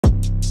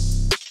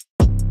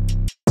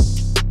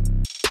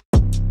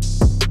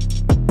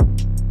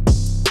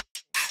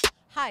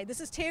Hi,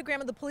 this is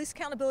Taya of the Police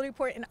Accountability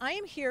Report, and I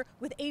am here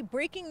with a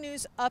breaking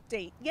news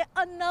update. Yet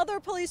another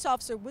police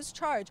officer was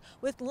charged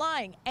with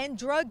lying and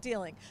drug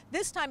dealing.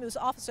 This time it was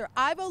Officer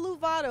Ivo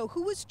Lovato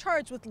who was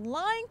charged with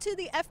lying to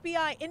the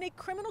FBI in a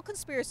criminal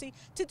conspiracy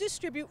to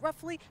distribute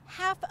roughly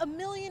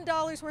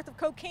 $500,000 worth of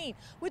cocaine,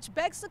 which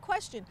begs the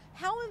question,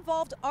 how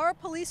involved are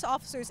police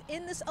officers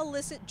in this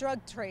illicit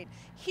drug trade?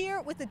 Here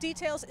with the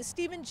details is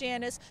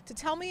Janis to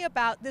tell me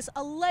about this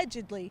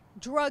allegedly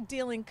drug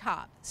dealing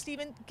cop.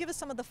 Stephen, give us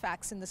some of the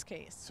facts in this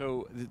case.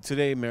 So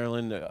today,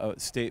 Maryland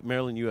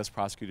U.S.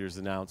 prosecutors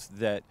announced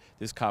that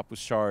this cop was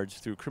charged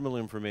through criminal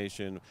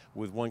information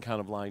with one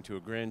count of lying to a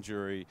grand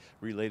jury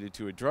related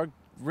to a drug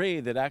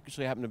raid that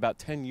actually happened about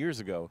 10 years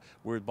ago,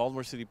 where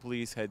Baltimore City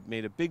Police had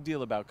made a big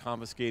deal about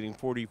confiscating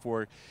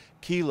 44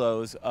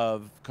 kilos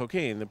of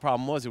cocaine. The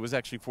problem was it was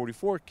actually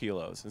 44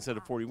 kilos instead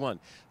of 41.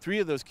 3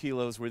 of those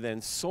kilos were then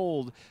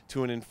sold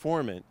to an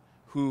informant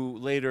who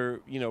later,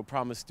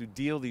 promised to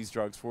deal these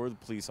drugs for the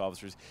police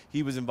officers.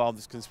 He was involved in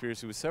this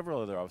conspiracy with several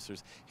other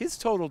officers. His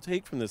total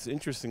take from this,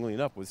 interestingly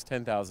enough, was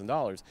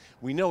 $10,000.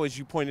 We know, as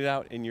you pointed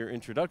out in your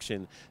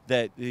introduction,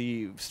 that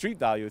the street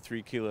value of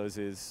 3 kilos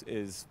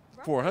is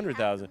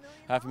 $400,000,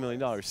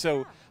 $500,000. So,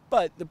 yeah.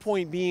 But the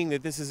point being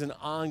that this is an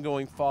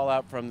ongoing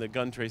fallout from the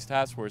gun trace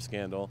task force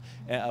scandal,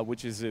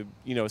 which is a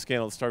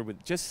scandal that started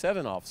with just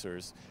 7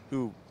 officers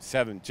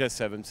seven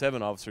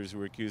officers who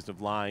were accused of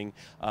lying,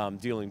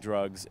 dealing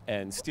drugs,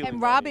 and stealing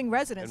and robbing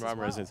residents.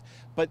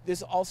 But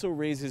this also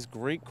raises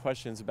great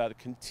questions about a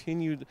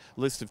continued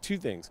list of 2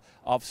 things: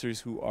 officers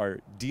who are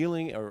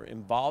dealing or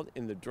involved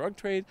in the drug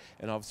trade,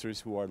 and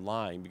officers who are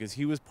lying, because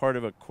he was part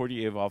of a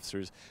coterie of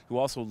officers who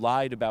also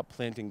lied about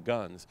planting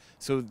guns.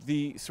 So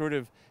the sort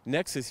of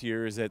nexus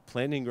here is that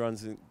planting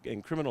guns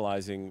and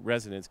criminalizing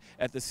residents,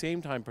 at the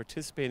same time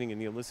participating in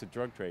the illicit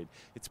drug trade.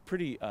 It's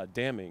pretty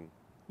damning,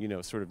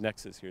 sort of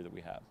nexus here that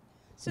we have.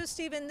 So,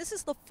 Stephen, this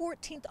is the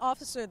 14th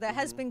officer that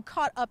has been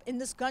caught up in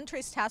this gun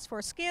trace task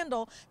force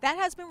scandal that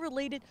has been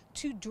related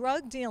to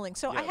drug dealing.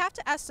 So I have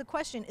to ask the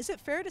question, is it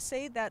fair to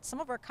say that some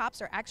of our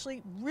cops are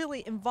actually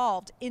really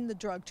involved in the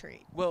drug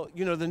trade? Well,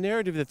 the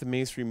narrative that the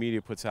mainstream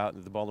media puts out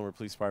in the Baltimore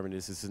Police Department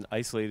is an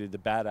isolated, the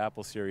bad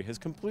apple theory has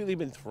completely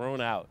been thrown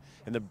out,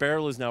 and the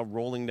barrel is now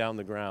rolling down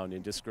the ground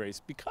in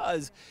disgrace,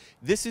 because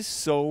this is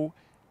so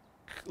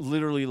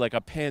literally like a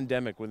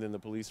pandemic within the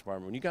police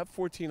department. When you got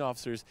 14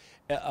 officers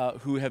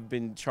who have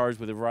been charged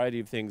with a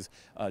variety of things,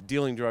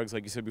 dealing drugs,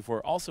 like you said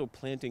before, also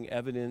planting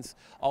evidence,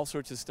 all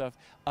sorts of stuff,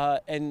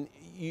 and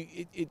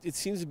it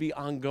seems to be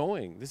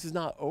ongoing. This is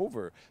not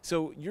over.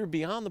 So you're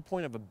beyond the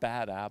point of a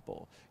bad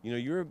apple.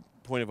 You're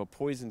point of a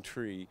poison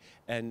tree,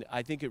 and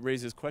I think it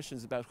raises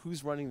questions about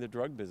who's running the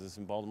drug business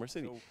in Baltimore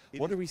City. So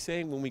what are we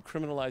saying when we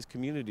criminalize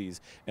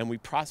communities and we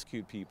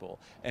prosecute people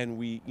and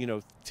we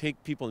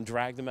take people and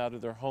drag them out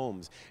of their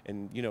homes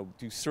and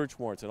do search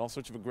warrants and all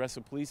sorts of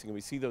aggressive policing, and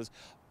we see those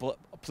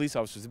police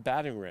officers with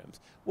battering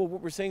rams? Well,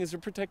 what we're saying is they're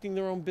protecting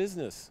their own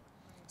business.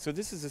 So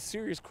this is a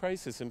serious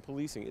crisis in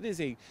policing. It is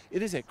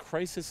a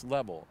crisis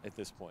level at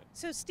this point.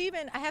 So,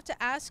 Stephen, I have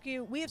to ask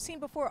you, we have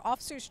seen before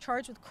officers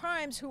charged with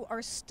crimes who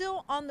are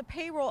still on the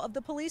payroll of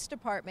the police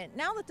department.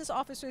 Now that this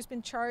officer has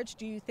been charged,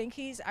 do you think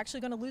he's actually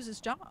going to lose his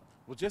job?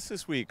 Well, just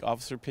this week,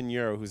 Officer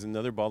Pinheiro, who's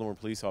another Baltimore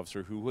police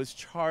officer who was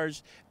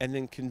charged and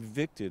then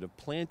convicted of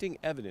planting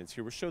evidence.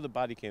 Here, we'll show the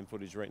body cam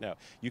footage right now.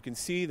 You can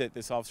see that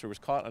this officer was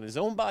caught on his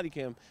own body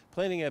cam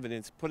planting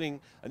evidence,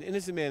 putting an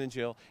innocent man in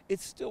jail.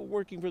 It's still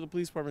working for the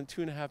police department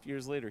 2.5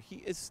 years later. He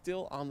is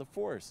still on the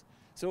force.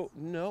 So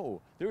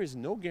no, there is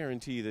no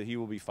guarantee that he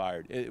will be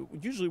fired.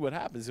 Usually what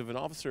happens if an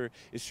officer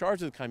is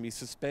charged with a crime, he's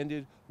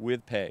suspended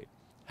with pay.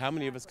 How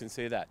many of us can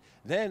say that?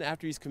 Then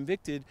after he's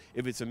convicted,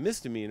 if it's a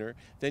misdemeanor,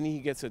 then he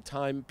gets a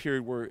time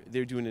period where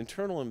they do an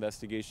internal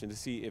investigation to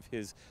see if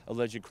his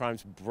alleged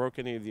crimes broke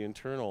any of the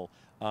internal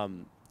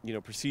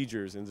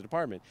procedures in the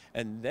department.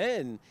 And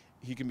then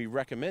he can be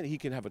recommended, he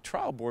can have a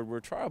trial board where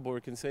a trial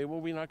board can say,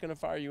 well, we're not going to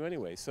fire you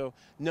anyway. So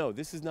no,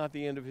 this is not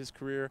the end of his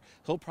career.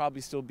 He'll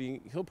probably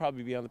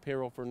be on the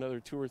payroll for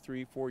another 2 or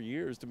 3, 4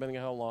 years, depending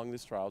on how long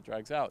this trial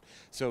drags out.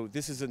 So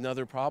this is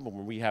another problem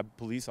where we have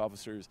police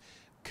officers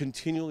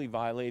continually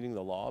violating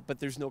the law, but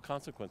there's no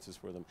consequences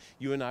for them.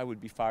 You and I would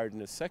be fired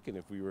in a second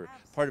if we were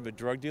part of a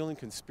drug dealing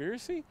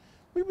conspiracy.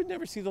 We would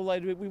never see the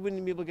light of it. We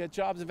wouldn't be able to get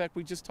jobs. In fact,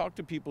 we just talked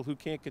to people who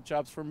can't get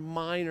jobs for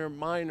minor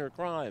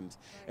crimes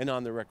and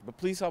on the record. But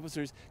police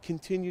officers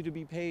continue to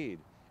be paid.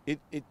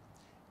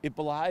 It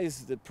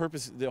belies the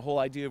purpose, the whole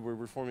idea of we're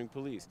reforming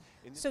police.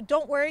 So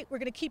don't worry, we're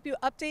going to keep you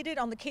updated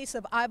on the case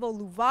of Ivo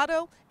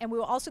Lovato, and we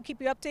will also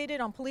keep you updated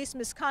on police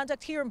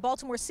misconduct here in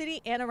Baltimore City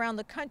and around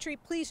the country.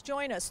 Please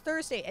join us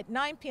Thursday at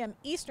 9 p.m.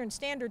 Eastern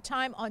Standard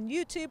Time on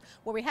YouTube,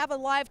 where we have a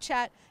live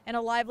chat and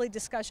a lively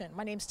discussion.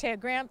 My name's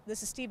Taya.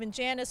 This is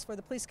Janis for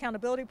the Police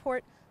Accountability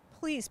Report.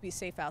 Please be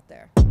safe out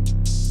there.